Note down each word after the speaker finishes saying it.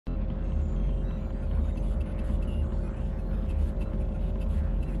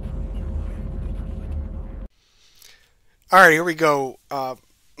All right, here we go.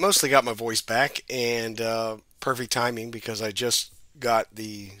 Mostly got my voice back, and perfect timing because I just got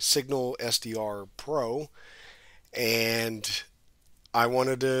the Signal SDR Pro, and I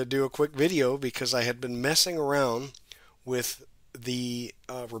wanted to do a quick video because I had been messing around with the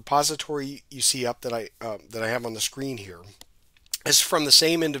repository you see up that I have on the screen here. It's from the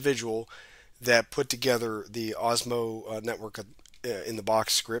same individual that put together the Osmo network in the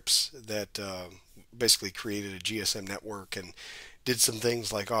box scripts that basically created a GSM network and did some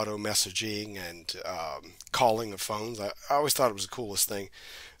things like auto messaging and calling of phones. I always thought it was the coolest thing.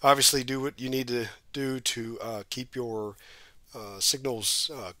 Obviously, do what you need to do to keep your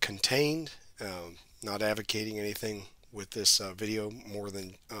signals contained. Not advocating anything with this video more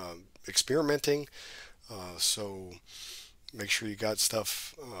than experimenting. So make sure you got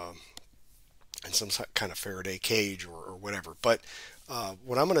stuff in some kind of Faraday cage or whatever. But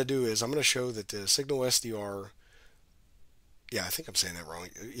what I'm going to do is I'm going to show that the Signal SDR, yeah, I think I'm saying that wrong.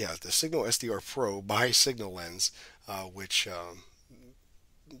 Yeah, the Signal SDR Pro by SignalLens, which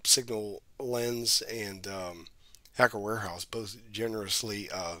SignalLens and HackerWarehouse both generously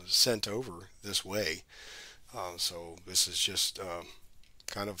sent over this way. So this is just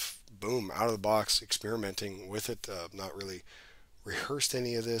kind of boom, out of the box, experimenting with it. Not really rehearsed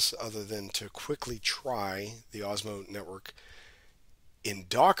any of this other than to quickly try the Osmo network in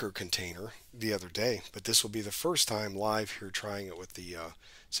Docker container the other day, but this will be the first time live here trying it with the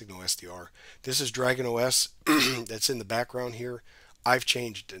Signal SDR. This is DragonOS that's in the background here. I've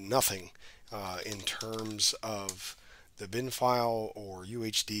changed nothing in terms of the bin file or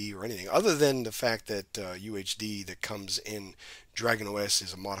UHD or anything other than the fact that UHD that comes in DragonOS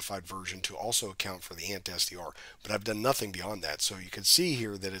is a modified version to also account for the ANT SDR, but I've done nothing beyond that. So you can see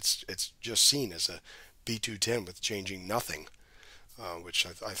here that it's just seen as a B210 with changing nothing, which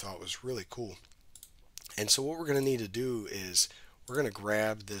I thought was really cool. And so what we're going to need to do is we're going to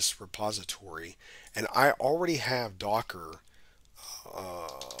grab this repository, and I already have Docker.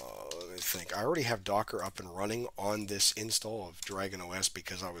 Let me think. I already have Docker up and running on this install of DragonOS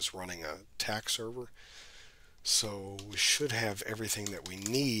because I was running a TAC server. So we should have everything that we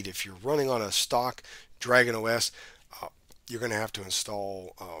need. If you're running on a stock DragonOS, you're going to have to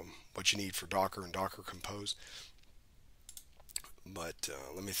install what you need for Docker and Docker Compose. But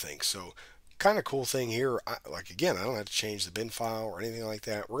let me think. So kind of cool thing here, like again, I don't have to change the bin file or anything like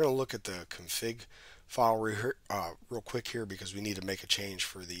that. We're going to look at the config file real quick here because we need to make a change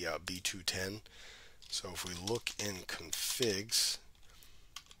for the B210. So if we look in configs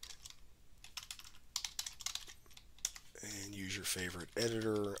and use your favorite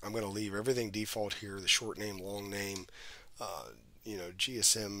editor, I'm going to leave everything default here, the short name, long name,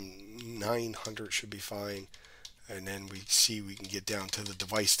 GSM 900 should be fine. And then we see we can get down to the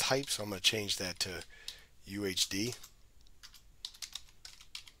device type, so I'm going to change that to UHD.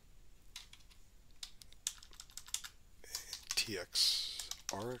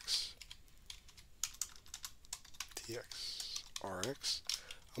 TXRX. TXRX.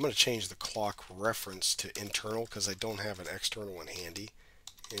 I'm going to change the clock reference to internal because I don't have an external one handy.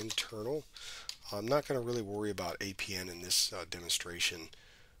 Internal. I'm not going to really worry about APN in this demonstration.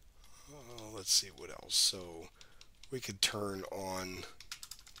 Let's see what else. So we could turn on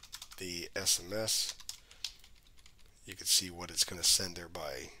the SMS. You can see what it's going to send there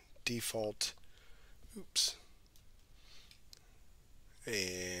by default. Oops.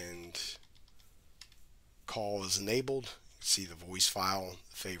 And call is enabled. You can see the voice file.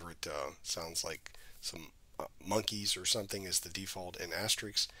 The favorite sounds like some monkeys or something is the default in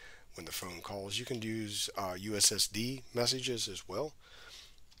asterisk when the phone calls. You can use USSD messages as well.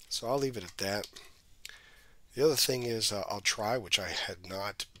 So I'll leave it at that. The other thing is I'll try, which I had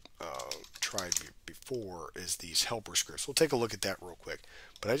not tried before, is these helper scripts. We'll take a look at that real quick.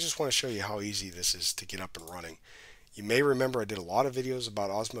 But I just want to show you how easy this is to get up and running. You may remember I did a lot of videos about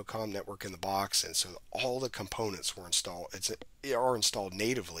Osmo-Com network in the box, and so all the components were installed. Are installed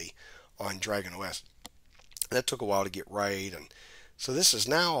natively on DragonOS. That took a while to get right, and so this is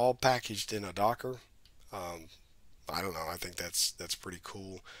now all packaged in a Docker. I don't know. I think that's pretty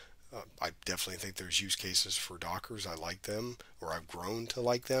cool. I definitely think there's use cases for Dockers. I like them, or I've grown to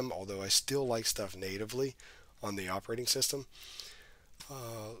like them, although I still like stuff natively on the operating system.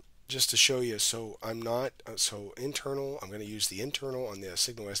 Just to show you, so I'm not, so internal, I'm going to use the internal on the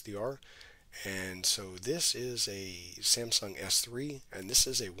Signal SDR. And so this is a Samsung S3, and this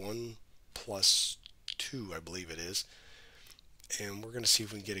is a OnePlus2, I believe it is. And we're going to see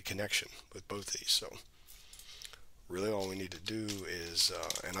if we can get a connection with both of these. So really all we need to do is,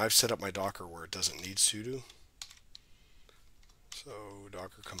 and I've set up my Docker where it doesn't need sudo. So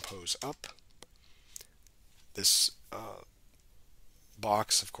Docker compose up. This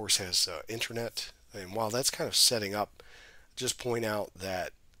box, of course, has internet. And while that's kind of setting up, just point out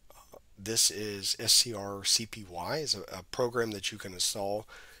that this is SCR-CPY, is a program that you can install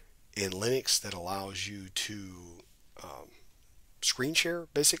in Linux that allows you to um, screen share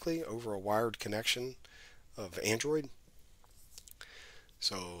basically over a wired connection of Android.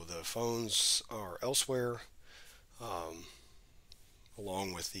 So the phones are elsewhere um,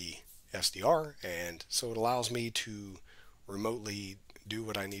 along with the SDR, and so it allows me to remotely do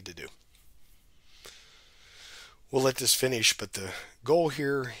what I need to do. We'll let this finish, but the goal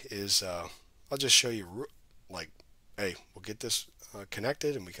here is I'll just show you like, hey, we'll get this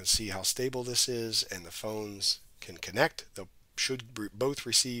connected and we can see how stable this is, and the phones can connect. They should both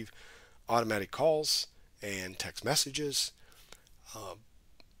receive automatic calls and text messages. Uh,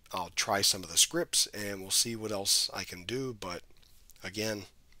 I'll try some of the scripts and we'll see what else I can do, but again,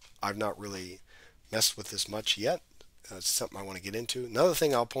 I've not really messed with this much yet. It's something I want to get into. Another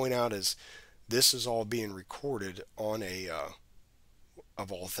thing I'll point out is this is all being recorded on a,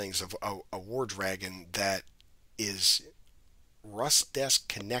 of all things, of a War Dragon that is Rust Desk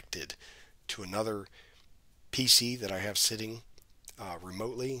connected to another PC that I have sitting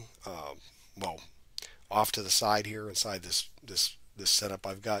remotely, well, off to the side here inside this setup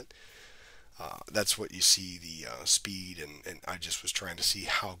I've got. That's what you see the speed, and I just was trying to see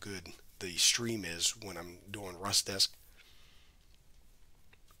how good the stream is when I'm doing Rust Desk.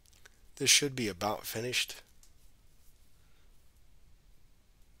 This should be about finished.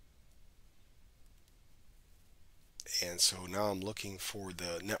 And so now I'm looking for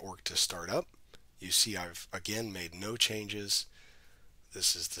the network to start up. You see I've again made no changes.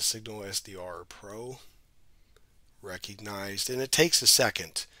 This is the SignalSDR Pro, recognized, and it takes a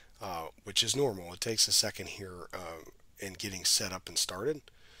second, which is normal. It takes a second here in getting set up and started.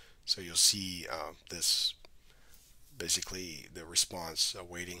 So you'll see this, basically the response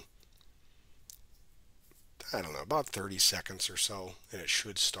waiting, I don't know, about 30 seconds or so, and it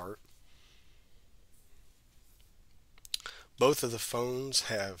should start. Both of the phones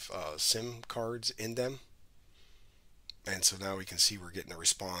have SIM cards in them, and so now we can see we're getting a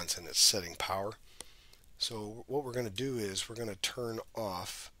response and it's setting power. So what we're going to do is we're going to turn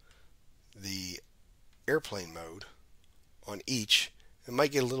off the airplane mode on each. It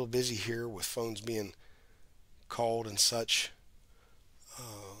might get a little busy here with phones being called and such,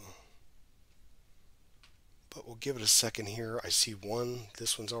 but we'll give it a second here. I see one.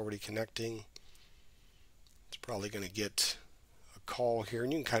 This one's already connecting. It's probably going to get a call here,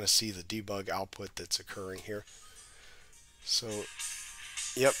 and you can kind of see the debug output that's occurring here. So,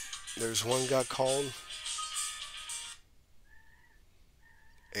 yep, there's one got called,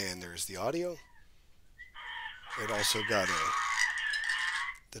 and there's the audio. It also got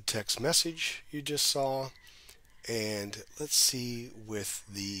the text message you just saw, and let's see with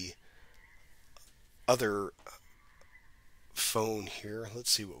the other phone here. Let's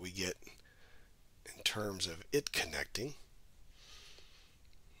see what we get in terms of it connecting,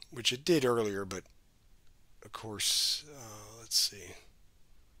 which it did earlier, but of course, let's see.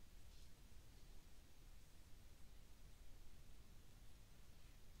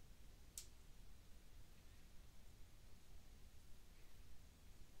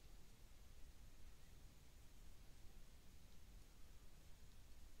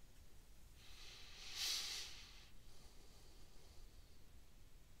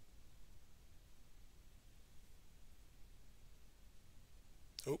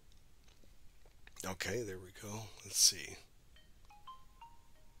 Oh, okay, there we go. Let's see.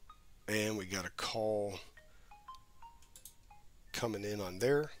 And we got a call coming in on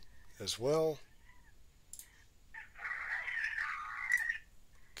there as well.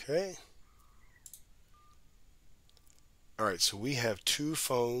 Okay. All right, so we have two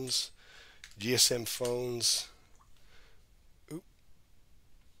phones, GSM phones,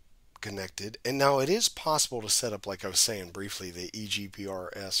 connected. And now it is possible to set up, like I was saying briefly, the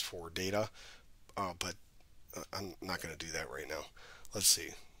eGPRS for data, but I'm not going to do that right now. Let's see.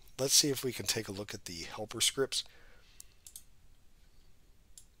 Let's see if we can take a look at the helper scripts.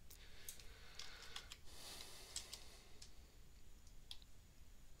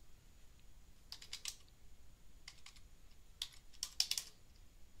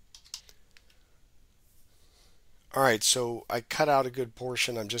 All right, so I cut out a good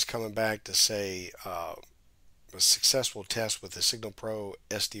portion. I'm just coming back to say a successful test with the Signal Pro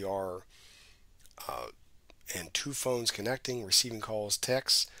SDR and two phones connecting, receiving calls,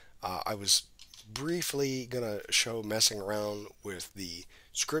 texts. I was briefly going to show messing around with the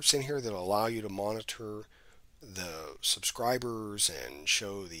scripts in here that allow you to monitor the subscribers and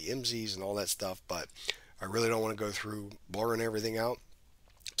show the IMSIs and all that stuff, but I really don't want to go through blurring everything out.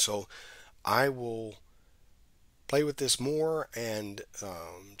 So I will play with this more and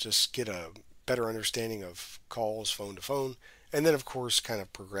just get a better understanding of calls phone to phone, and then of course kind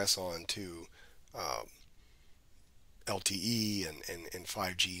of progress on to um, LTE and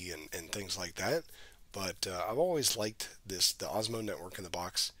 5G and things like that. But I've always liked the Osmo network in the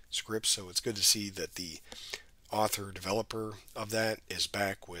box scripts, so it's good to see that the author developer of that is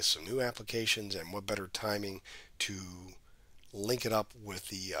back with some new applications, and what better timing to link it up with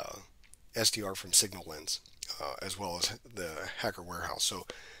the SDR from SignalLens, as well as the Hacker Warehouse. So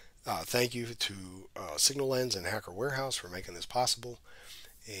thank you to SignalLens and Hacker Warehouse for making this possible.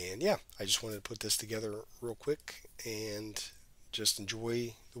 And yeah, I just wanted to put this together real quick and just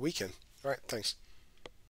enjoy the weekend. All right, thanks.